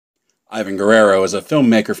Ivan Guerrero is a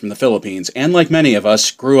filmmaker from the Philippines, and like many of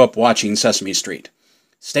us, grew up watching Sesame Street.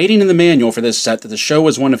 Stating in the manual for this set that the show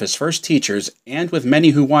was one of his first teachers, and with many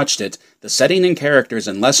who watched it, the setting and characters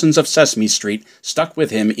and lessons of Sesame Street stuck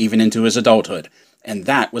with him even into his adulthood, and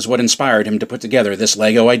that was what inspired him to put together this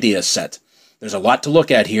LEGO Ideas set. There's a lot to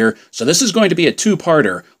look at here, so this is going to be a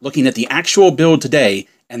two-parter, looking at the actual build today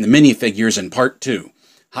and the minifigures in part 2.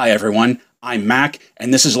 Hi everyone, I'm Mac,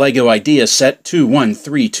 and this is LEGO Ideas Set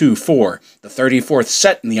 21324, the 34th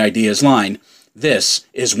set in the Ideas line. This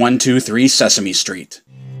is 123 Sesame Street.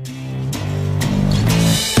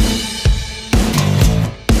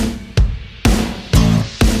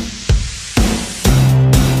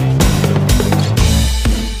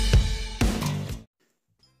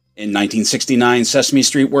 In 1969, Sesame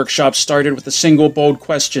Street Workshop started with a single bold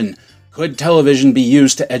question: could television be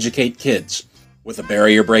used to educate kids? With a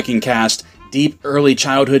barrier-breaking cast, deep early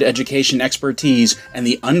childhood education expertise, and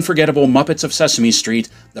the unforgettable Muppets of Sesame Street,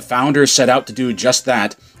 the founders set out to do just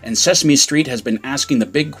that, and Sesame Street has been asking the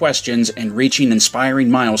big questions and reaching inspiring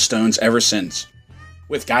milestones ever since.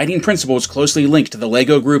 With guiding principles closely linked to the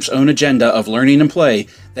LEGO Group's own agenda of learning and play,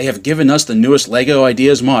 they have given us the newest LEGO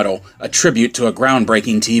Ideas model, a tribute to a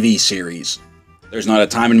groundbreaking TV series. There's not a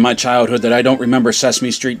time in my childhood that I don't remember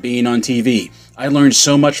Sesame Street being on TV. I learned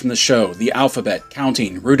so much from the show: the alphabet,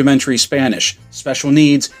 counting, rudimentary Spanish, special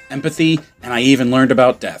needs, empathy, and I even learned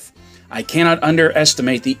about death. I cannot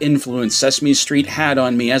underestimate the influence Sesame Street had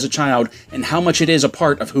on me as a child and how much it is a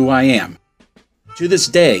part of who I am. To this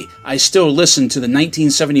day, I still listen to the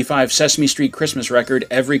 1975 Sesame Street Christmas record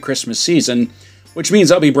every Christmas season, which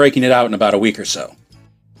means I'll be breaking it out in about a week or so.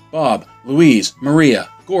 Bob, Louise, Maria,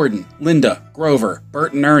 Gordon, Linda, Grover,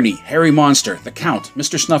 Bert and Ernie, Harry Monster, the Count,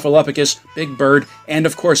 Mr. Snuffleupagus, Big Bird, and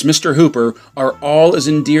of course Mr. Hooper are all as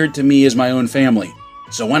endeared to me as my own family.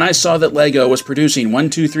 So when I saw that LEGO was producing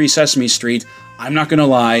 123 Sesame Street, I'm not gonna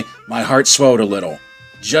lie, my heart swelled a little.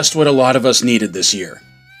 Just what a lot of us needed this year.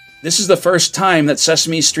 This is the first time that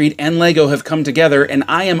Sesame Street and LEGO have come together, and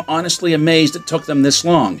I am honestly amazed it took them this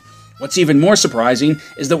long. What's even more surprising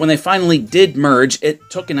is that when they finally did merge, it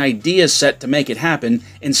took an idea set to make it happen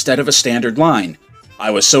instead of a standard line. I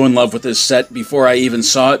was so in love with this set before I even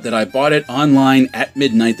saw it that I bought it online at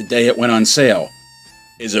midnight the day it went on sale.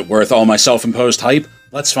 Is it worth all my self-imposed hype?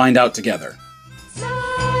 Let's find out together.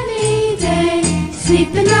 Sunny day,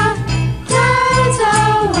 sweeping the clouds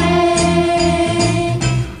away,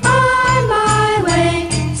 on my way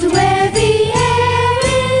to where the air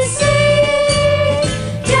is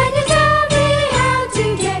sweet. Can you tell me how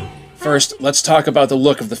to get? First, let's talk about the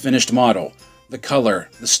look of the finished model. The color,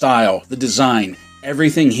 the style, the design,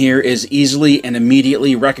 everything here is easily and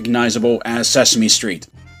immediately recognizable as Sesame Street.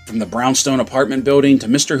 From the brownstone apartment building to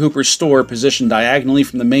Mr. Hooper's store positioned diagonally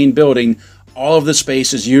from the main building, all of the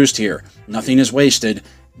space is used here. Nothing is wasted,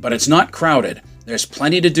 but it's not crowded. There's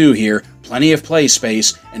plenty to do here, plenty of play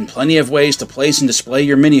space, and plenty of ways to place and display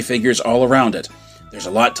your minifigures all around it. There's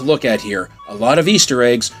a lot to look at here, a lot of Easter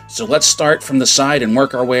eggs, so let's start from the side and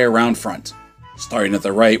work our way around front. Starting at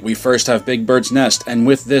the right, we first have Big Bird's nest, and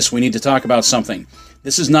with this we need to talk about something.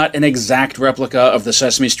 This is not an exact replica of the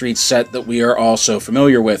Sesame Street set that we are all so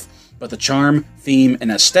familiar with, but the charm, theme, and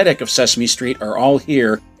aesthetic of Sesame Street are all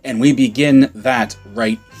here, and we begin that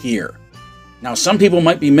right here. Now, some people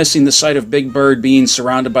might be missing the sight of Big Bird being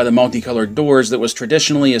surrounded by the multicolored doors that was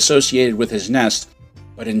traditionally associated with his nest,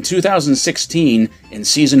 but in 2016, in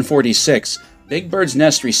Season 46, Big Bird's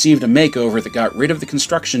nest received a makeover that got rid of the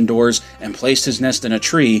construction doors and placed his nest in a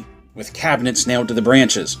tree, with cabinets nailed to the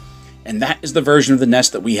branches. And that is the version of the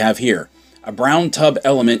nest that we have here. A brown tub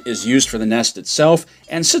element is used for the nest itself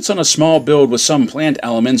and sits on a small build with some plant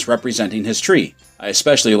elements representing his tree. I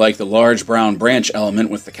especially like the large brown branch element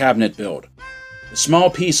with the cabinet build. The small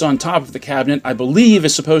piece on top of the cabinet I believe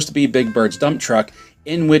is supposed to be Big Bird's dump truck,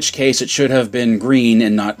 in which case it should have been green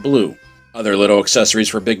and not blue. Other little accessories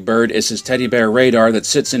for Big Bird is his teddy bear radar that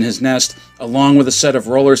sits in his nest, along with a set of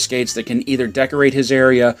roller skates that can either decorate his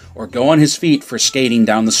area or go on his feet for skating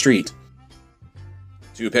down the street.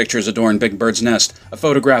 Two pictures adorn Big Bird's nest, a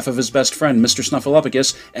photograph of his best friend, Mr.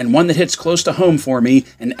 Snuffleupagus, and one that hits close to home for me,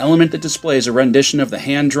 an element that displays a rendition of the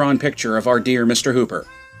hand-drawn picture of our dear Mr. Hooper.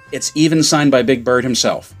 It's even signed by Big Bird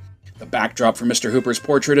himself. The backdrop for Mr. Hooper's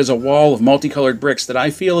portrait is a wall of multicolored bricks that I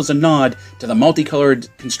feel is a nod to the multicolored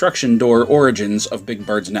construction door origins of Big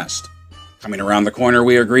Bird's nest. Coming around the corner,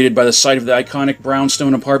 we are greeted by the sight of the iconic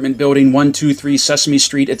brownstone apartment building 123 Sesame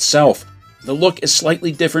Street itself. The look is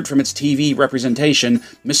slightly different from its TV representation,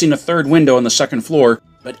 missing a third window on the second floor,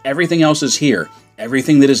 but everything else is here,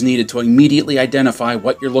 everything that is needed to immediately identify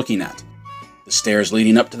what you're looking at. The The stairs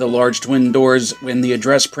leading up to the large twin doors when the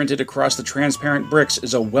address printed across the transparent bricks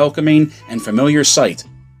is a welcoming and familiar sight,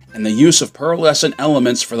 and the use of pearlescent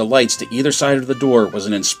elements for the lights to either side of the door was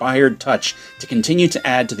an inspired touch to continue to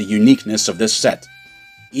add to the uniqueness of this set.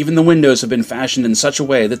 Even the windows have been fashioned in such a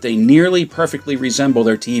way that they nearly perfectly resemble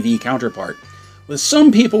their TV counterpart, with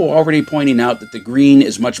some people already pointing out that the green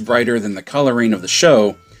is much brighter than the coloring of the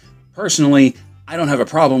show. Personally, I don't have a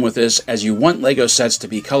problem with this, as you want LEGO sets to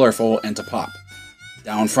be colorful and to pop.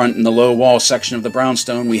 Down front in the low wall section of the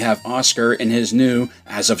brownstone, we have Oscar in his new,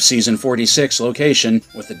 as of Season 46, location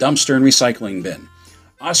with the dumpster and recycling bin.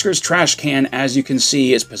 Oscar's trash can, as you can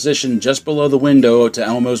see, is positioned just below the window to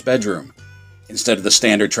Elmo's bedroom. Instead of the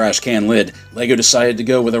standard trash can lid, LEGO decided to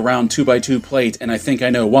go with a round 2x2 plate, and I think I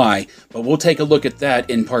know why, but we'll take a look at that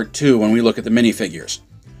in Part 2 when we look at the minifigures.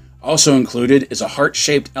 Also included is a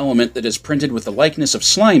heart-shaped element that is printed with the likeness of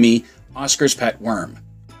Slimy, Oscar's pet worm.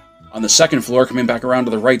 On the second floor, coming back around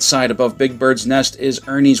to the right side above Big Bird's nest, is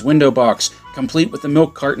Ernie's window box, complete with the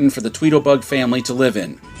milk carton for the Tweedledbug family to live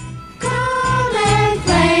in. Come and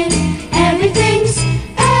play, everything's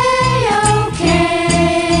A-OK.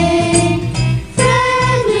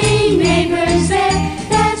 Friendly neighbors there,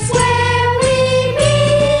 that's where we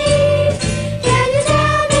meet. Can you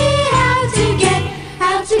tell me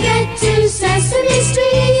how to get to Sesame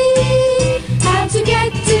Street? How to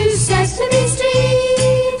get to Sesame Street?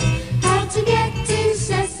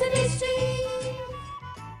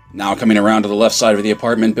 Now coming around to the left side of the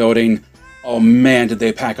apartment building, oh man did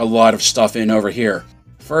they pack a lot of stuff in over here.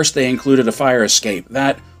 First they included a fire escape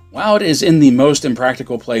that, while it is in the most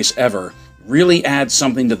impractical place ever, really adds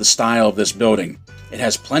something to the style of this building. It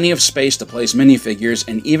has plenty of space to place minifigures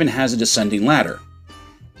and even has a descending ladder.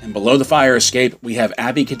 And below the fire escape we have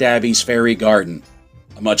Abby Cadabby's fairy garden.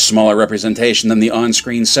 A much smaller representation than the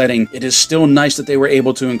on-screen setting, it is still nice that they were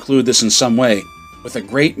able to include this in some way, with a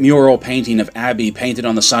great mural painting of Abby painted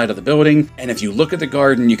on the side of the building, and if you look at the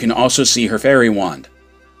garden you can also see her fairy wand.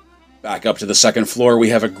 Back up to the second floor we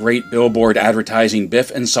have a great billboard advertising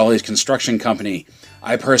Biff and Sully's Construction Company.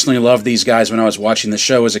 I personally loved these guys when I was watching the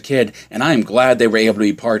show as a kid, and I am glad they were able to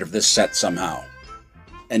be part of this set somehow.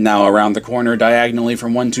 And now around the corner, diagonally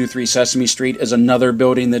from 123 Sesame Street, is another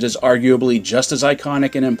building that is arguably just as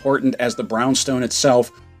iconic and important as the brownstone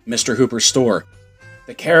itself, Mr. Hooper's store.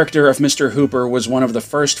 The character of Mr. Hooper was one of the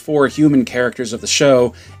first 4 human characters of the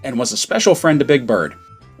show, and was a special friend to Big Bird.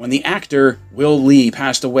 When the actor, Will Lee,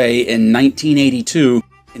 passed away in 1982,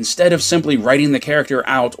 instead of simply writing the character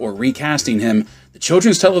out or recasting him, the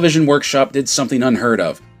Children's Television Workshop did something unheard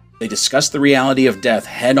of. They discussed the reality of death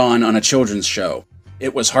head-on on a children's show.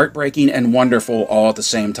 It was heartbreaking and wonderful all at the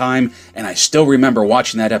same time, and I still remember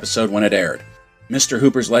watching that episode when it aired. Mr.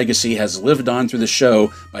 Hooper's legacy has lived on through the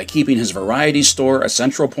show by keeping his variety store a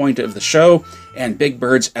central point of the show, and Big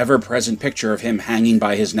Bird's ever-present picture of him hanging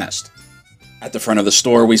by his nest. At the front of the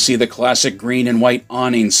store we see the classic green and white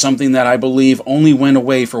awning, something that I believe only went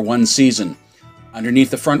away for one season. Underneath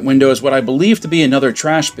the front window is what I believe to be another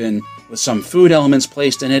trash bin, with some food elements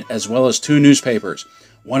placed in it as well as 2 newspapers.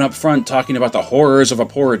 One up front talking about the horrors of a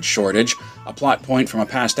porridge shortage, a plot point from a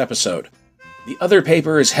past episode. The other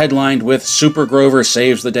paper is headlined with Super Grover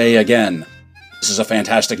Saves the Day Again. This is a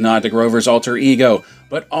fantastic nod to Grover's alter ego,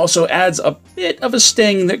 but also adds a bit of a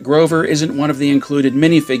sting that Grover isn't one of the included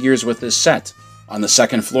minifigures with this set. On the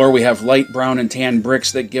second floor we have light brown and tan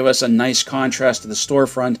bricks that give us a nice contrast to the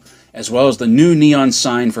storefront, as well as the new neon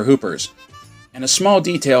sign for Hooper's. And a small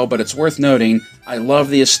detail, but it's worth noting, I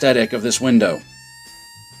love the aesthetic of this window.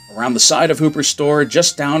 Around the side of Hooper's store,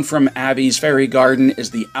 just down from Abby's fairy garden,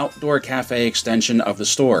 is the outdoor cafe extension of the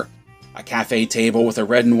store. A cafe table with a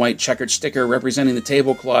red and white checkered sticker representing the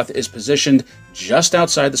tablecloth is positioned just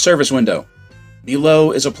outside the service window.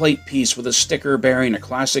 Below is a plate piece with a sticker bearing a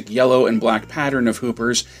classic yellow and black pattern of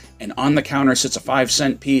Hooper's, and on the counter sits a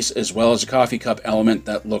 5-cent piece as well as a coffee cup element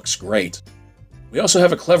that looks great. We also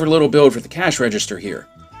have a clever little build for the cash register here.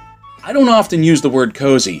 I don't often use the word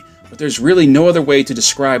cozy, but there's really no other way to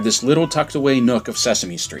describe this little tucked away nook of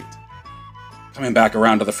Sesame Street. Coming back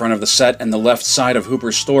around to the front of the set and the left side of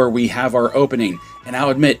Hooper's store, we have our opening, and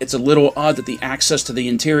I'll admit it's a little odd that the access to the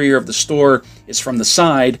interior of the store is from the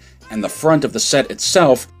side and the front of the set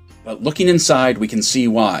itself, but looking inside we can see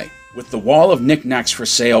why. With the wall of knickknacks for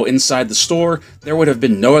sale inside the store, there would have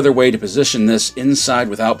been no other way to position this inside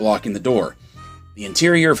without blocking the door. The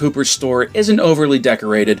interior of Hooper's store isn't overly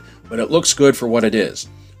decorated, but it looks good for what it is.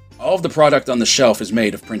 All of the product on the shelf is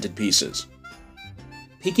made of printed pieces.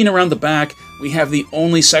 Peeking around the back, we have the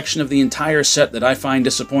only section of the entire set that I find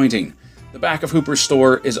disappointing. The back of Hooper's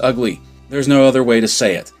store is ugly. There's no other way to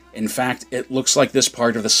say it. In fact, it looks like this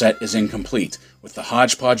part of the set is incomplete. With the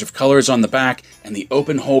hodgepodge of colors on the back and the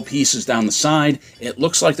open hole pieces down the side, it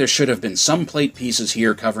looks like there should have been some plate pieces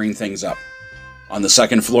here covering things up. On the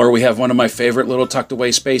second floor, we have one of my favorite little tucked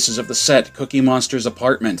away spaces of the set, Cookie Monster's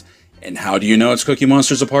apartment. And how do you know it's Cookie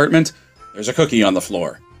Monster's apartment? There's a cookie on the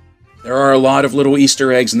floor. There are a lot of little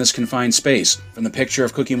Easter eggs in this confined space, from the picture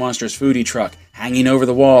of Cookie Monster's foodie truck hanging over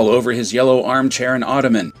the wall over his yellow armchair and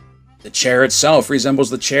ottoman. The chair itself resembles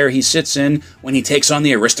the chair he sits in when he takes on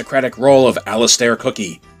the aristocratic role of Alistair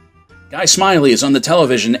Cookie. Guy Smiley is on the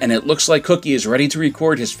television, and it looks like Cookie is ready to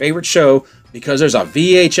record his favorite show because there's a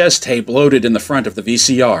VHS tape loaded in the front of the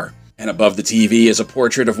VCR. And above the TV is a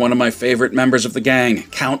portrait of one of my favorite members of the gang,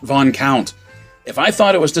 Count Von Count. If I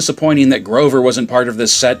thought it was disappointing that Grover wasn't part of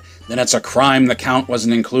this set, then it's a crime the Count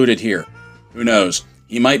wasn't included here. Who knows?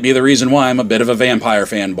 He might be the reason why I'm a bit of a vampire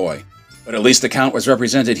fanboy. But at least the Count was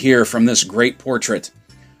represented here from this great portrait.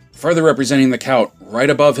 Further representing the Count, right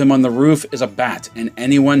above him on the roof is a bat, and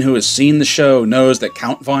anyone who has seen the show knows that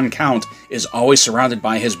Count Von Count is always surrounded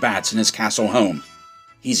by his bats in his castle home.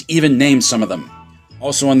 He's even named some of them.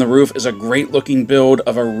 Also on the roof is a great-looking build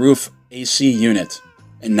of a roof AC unit.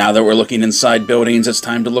 And now that we're looking inside buildings, it's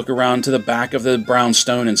time to look around to the back of the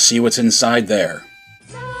brownstone and see what's inside there.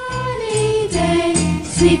 Sunny day,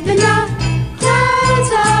 sweeping the clouds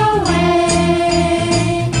away.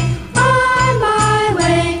 On my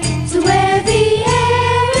way to where the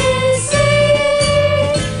air is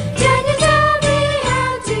sweet. Can you tell me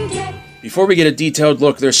how to get? Before we get a detailed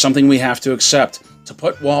look, there's something we have to accept. To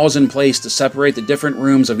put walls in place to separate the different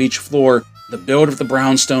rooms of each floor, the build of the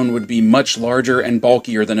brownstone would be much larger and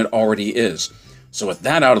bulkier than it already is. So with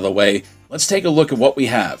that out of the way, let's take a look at what we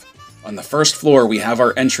have. On the first floor, we have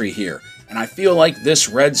our entry here, and I feel like this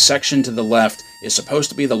red section to the left is supposed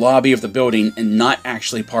to be the lobby of the building and not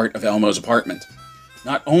actually part of Elmo's apartment.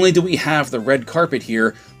 Not only do we have the red carpet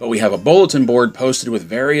here, but we have a bulletin board posted with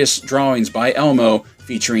various drawings by Elmo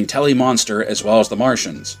featuring Telly Monster as well as the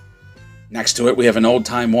Martians. Next to it, we have an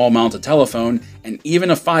old-time wall-mounted telephone, and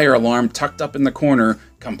even a fire alarm tucked up in the corner,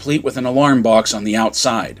 complete with an alarm box on the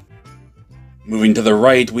outside. Moving to the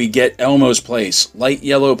right, we get Elmo's place. Light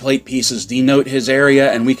yellow plate pieces denote his area,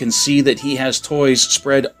 and we can see that he has toys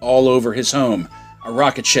spread all over his home. A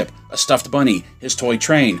rocket ship, a stuffed bunny, his toy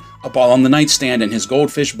train, a ball on the nightstand, and his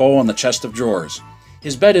goldfish bowl on the chest of drawers.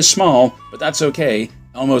 His bed is small, but that's okay.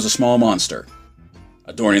 Elmo's a small monster.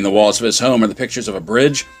 Adorning the walls of his home are the pictures of a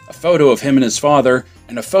bridge, a photo of him and his father,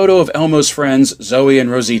 and a photo of Elmo's friends, Zoe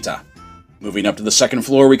and Rosita. Moving up to the second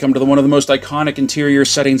floor, we come to one of the most iconic interior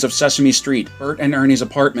settings of Sesame Street, Bert and Ernie's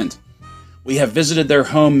apartment. We have visited their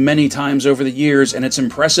home many times over the years, and it's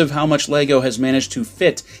impressive how much Lego has managed to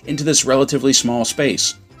fit into this relatively small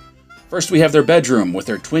space. First, we have their bedroom, with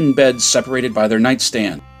their twin beds separated by their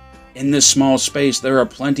nightstand. In this small space, there are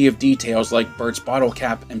plenty of details like Bert's bottle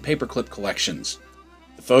cap and paperclip collections.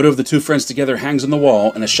 The photo of the two friends together hangs on the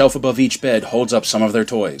wall, and a shelf above each bed holds up some of their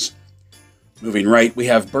toys. Moving right, we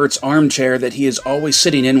have Bert's armchair that he is always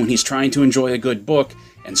sitting in when he's trying to enjoy a good book,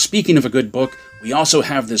 and speaking of a good book, we also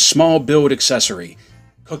have this small build accessory,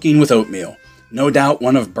 Cooking with Oatmeal. No doubt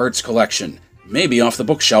one of Bert's collection, maybe off the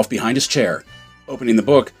bookshelf behind his chair. Opening the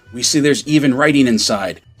book, we see there's even writing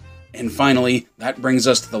inside. And finally, that brings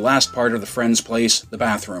us to the last part of the friend's place, the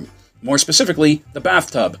bathroom. More specifically, the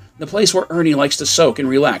bathtub, the place where Ernie likes to soak and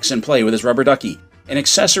relax and play with his rubber ducky. An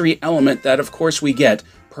accessory element that, of course, we get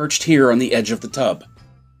perched here on the edge of the tub.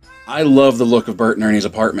 I love the look of Bert and Ernie's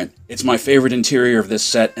apartment. It's my favorite interior of this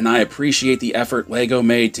set, and I appreciate the effort Lego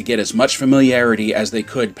made to get as much familiarity as they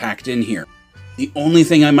could packed in here. The only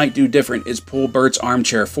thing I might do different is pull Bert's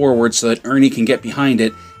armchair forward so that Ernie can get behind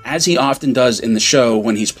it, as he often does in the show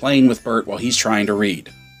when he's playing with Bert while he's trying to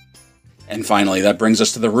read. And finally, that brings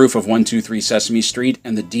us to the roof of 123 Sesame Street,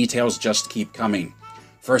 and the details just keep coming.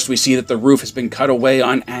 First, we see that the roof has been cut away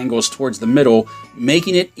on angles towards the middle,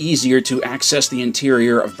 making it easier to access the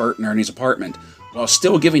interior of Bert and Ernie's apartment, while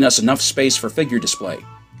still giving us enough space for figure display.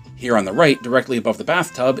 Here on the right, directly above the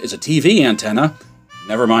bathtub, is a TV antenna.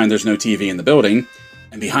 Never mind, there's no TV in the building.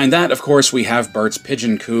 And behind that, of course, we have Bert's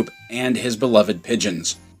pigeon coop and his beloved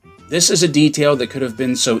pigeons. This is a detail that could have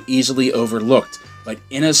been so easily overlooked, but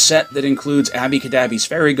in a set that includes Abby Cadabby's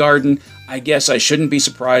fairy garden, I guess I shouldn't be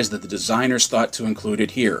surprised that the designers thought to include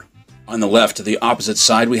it here. On the left, to the opposite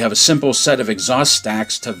side, we have a simple set of exhaust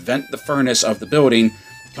stacks to vent the furnace of the building,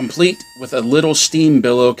 complete with a little steam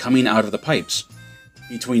billow coming out of the pipes.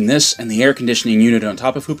 Between this and the air conditioning unit on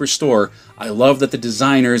top of Hooper's store, I love that the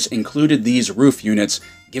designers included these roof units,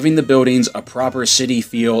 giving the buildings a proper city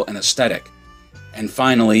feel and aesthetic. And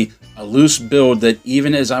finally, A loose build that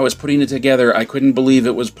even as I was putting it together, I couldn't believe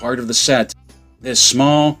it was part of the set. This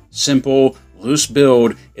small, simple, loose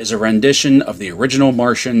build is a rendition of the original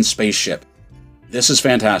Martian spaceship. This is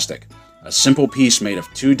fantastic. A simple piece made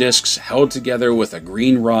of 2 discs held together with a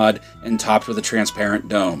green rod and topped with a transparent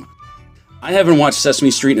dome. I haven't watched Sesame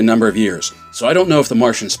Street in a number of years, so I don't know if the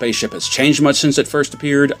Martian spaceship has changed much since it first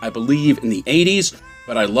appeared, I believe in the 80s,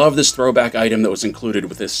 but I love this throwback item that was included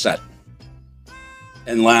with this set.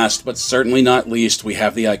 And last, but certainly not least, we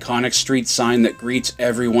have the iconic street sign that greets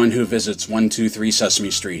everyone who visits 123 Sesame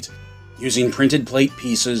Street. Using printed plate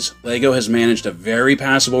pieces, LEGO has managed a very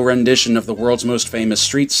passable rendition of the world's most famous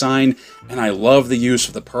street sign, and I love the use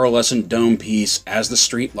of the pearlescent dome piece as the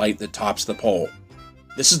street light that tops the pole.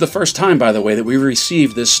 This is the first time, by the way, that we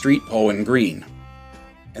received this street pole in green.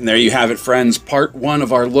 And there you have it, friends, part 1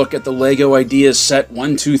 of our look at the LEGO Ideas set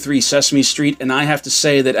 123 Sesame Street, and I have to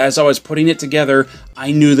say that as I was putting it together,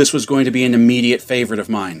 I knew this was going to be an immediate favorite of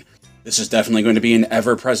mine. This is definitely going to be an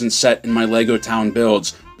ever-present set in my LEGO Town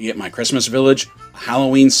builds, be it my Christmas village, a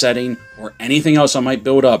Halloween setting, or anything else I might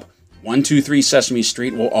build up. 123 Sesame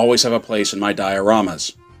Street will always have a place in my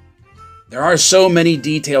dioramas. There are so many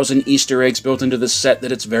details and Easter eggs built into this set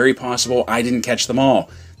that it's very possible I didn't catch them all.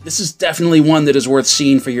 This is definitely one that is worth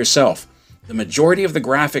seeing for yourself. The majority of the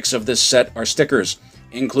graphics of this set are stickers,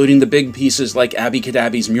 including the big pieces like Abby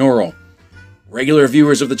Cadabby's mural. Regular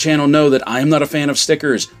viewers of the channel know that I am not a fan of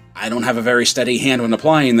stickers. I don't have a very steady hand when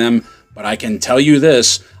applying them, but I can tell you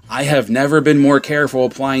this, I have never been more careful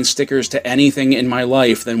applying stickers to anything in my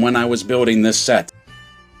life than when I was building this set.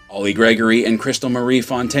 Ollie Gregory and Crystal Marie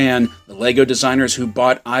Fontaine, the LEGO designers who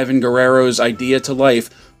brought Ivan Guerrero's idea to life,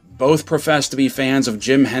 both profess to be fans of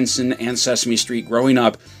Jim Henson and Sesame Street growing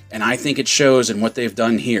up, and I think it shows in what they've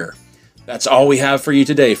done here. That's all we have for you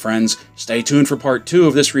today, friends. Stay tuned for part 2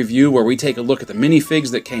 of this review where we take a look at the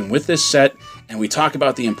minifigs that came with this set, and we talk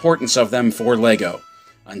about the importance of them for LEGO.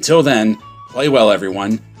 Until then, play well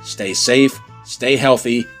everyone, stay safe, stay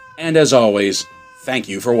healthy, and as always, thank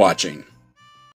you for watching.